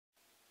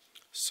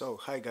So,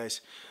 hi guys,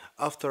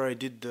 after I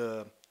did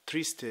the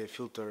 3-stay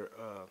filter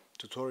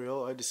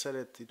tutorial, I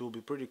decided it will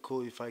be pretty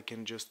cool if I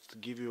can just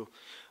give you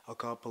a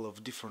couple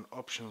of different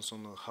options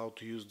on how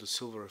to use the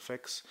silver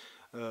effects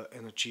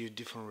and achieve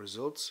different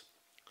results.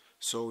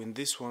 So in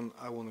this one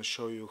I want to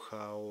show you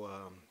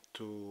how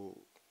to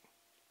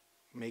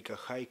make a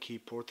high key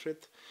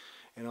portrait,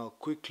 and I'll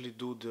quickly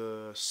do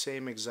the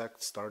same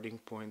exact starting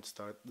point,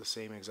 start the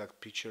same exact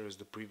picture as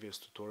the previous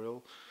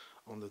tutorial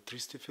on the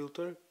 3-stay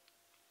filter,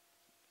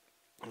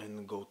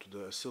 and go to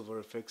the silver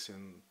effects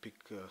and pick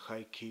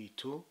high key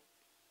 2.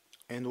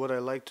 And what I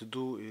like to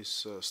do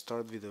is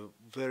start with a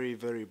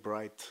very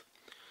bright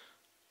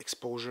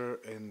exposure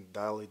and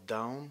dial it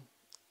down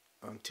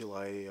until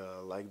I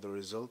like the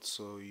results.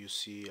 So you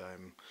see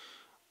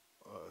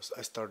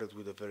I started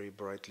with a very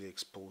brightly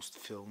exposed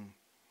film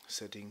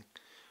setting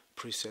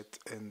preset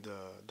and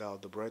dial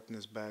the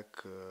brightness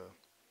back,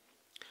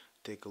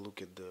 take a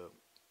look at the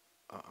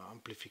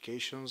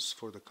amplifications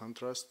for the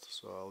contrast.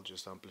 So I'll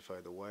just amplify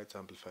the whites,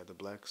 amplify the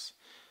blacks,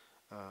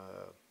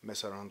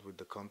 mess around with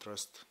the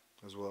contrast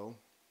as well,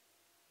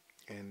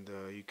 and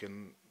you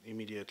can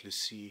immediately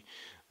see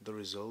the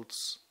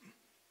results.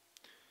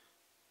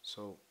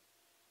 So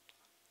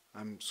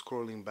I'm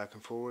scrolling back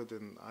and forward,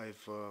 and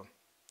I've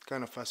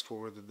kind of fast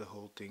forwarded the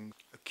whole thing.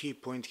 A key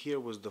point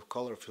here was the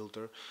color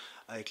filter.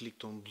 I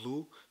clicked on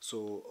blue,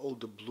 so all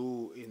the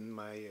blue in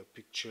my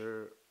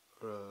picture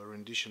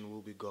rendition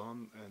will be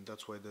gone, and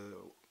that's why the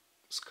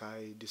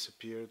sky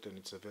disappeared, and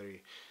it's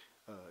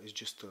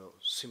just a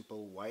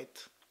simple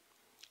white,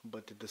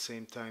 but at the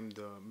same time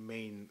the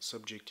main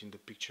subject in the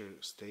picture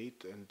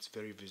stayed, and it's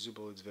very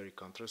visible, it's very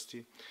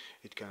contrasty,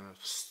 it kind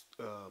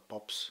of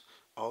pops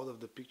out of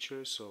the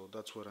picture. So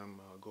that's what I'm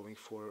going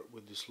for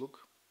with this look.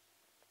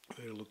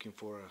 We're looking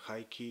for a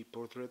high key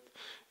portrait,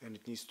 and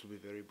it needs to be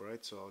very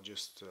bright, so I'll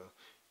just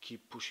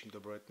keep pushing the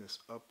brightness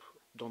up.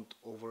 Don't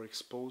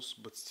overexpose,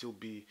 but still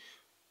be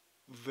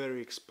very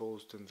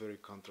exposed and very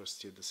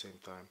contrasty at the same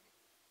time.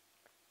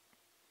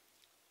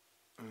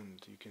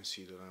 And you can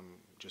see that I'm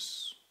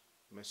just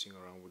messing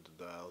around with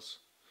the dials.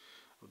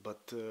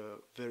 But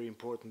very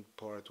important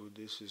part with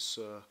this is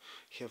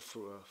have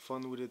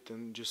fun with it,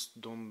 and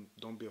just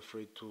don't be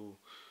afraid to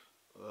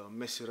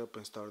mess it up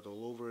and start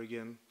all over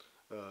again.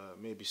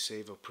 Maybe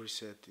save a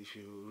preset if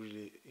you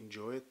really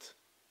enjoy it.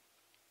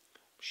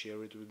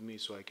 Share it with me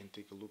so I can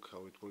take a look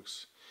how it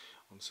works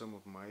on some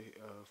of my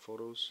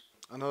photos.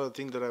 Another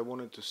thing that I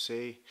wanted to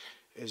say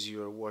as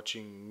you are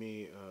watching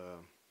me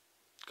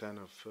kind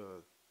of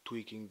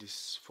tweaking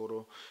this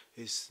photo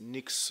is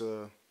NYX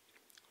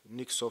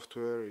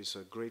software is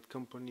a great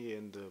company,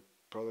 and the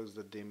products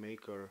that they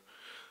make are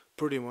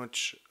pretty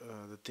much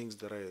the things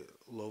that I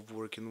love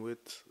working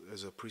with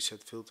as a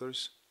preset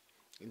filters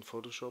in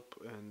Photoshop.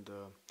 And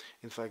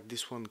in fact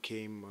this one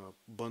came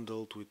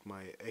bundled with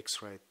my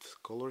X-Rite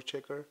color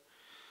checker,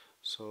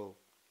 so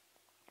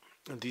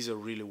these are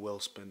really well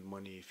spent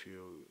money if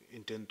you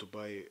intend to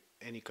buy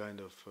any kind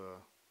of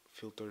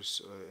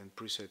filters and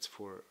presets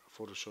for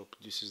Photoshop.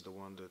 This is the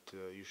one that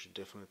you should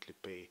definitely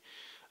pay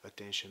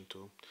attention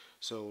to.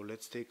 So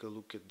let's take a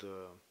look at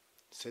the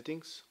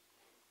settings.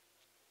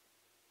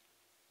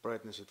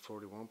 Brightness at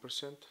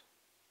 41%,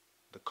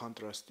 the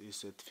contrast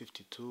is at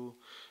 52,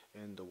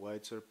 and the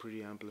whites are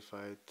pretty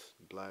amplified,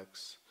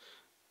 blacks.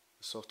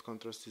 The soft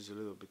contrast is a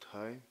little bit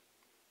high.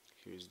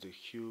 Here is the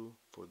hue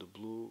for the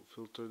blue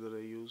filter that I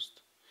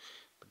used,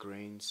 the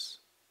grains,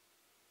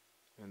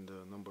 and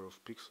the number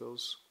of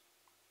pixels.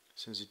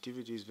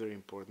 Sensitivity is very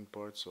important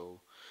part,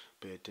 so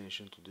pay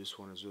attention to this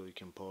one as well. You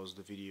can pause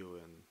the video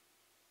and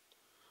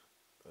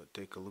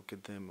take a look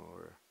at them,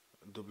 or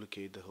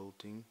duplicate the whole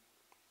thing.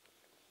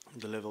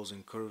 The levels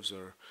and curves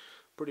are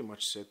pretty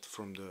much set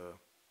from the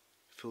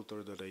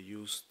filter that I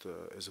used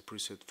as a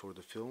preset for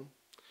the film,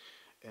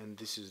 and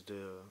this is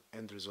the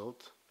end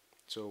result.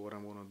 So what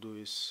I'm gonna do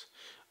is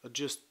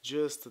adjust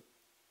it,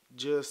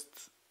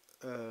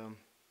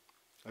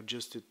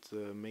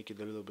 make it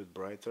a little bit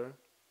brighter.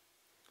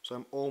 So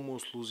I'm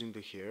almost losing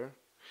the hair,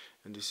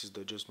 and this is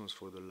the adjustments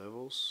for the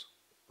levels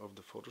of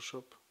the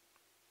Photoshop.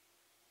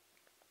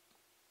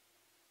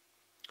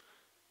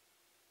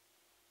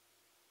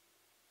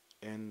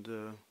 And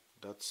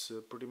that's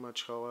pretty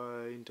much how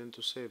I intend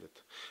to save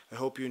it. I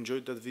hope you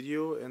enjoyed that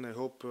video, and I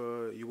hope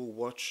you will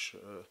watch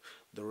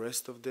the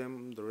rest of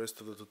them, the rest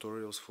of the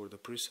tutorials for the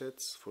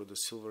presets, for the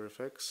silver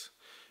effects,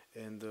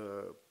 and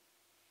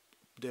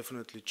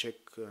definitely check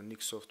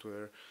NYX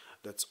software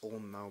that's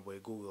owned now by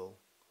Google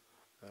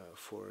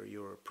for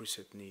your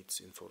preset needs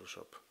in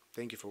Photoshop.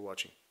 Thank you for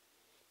watching.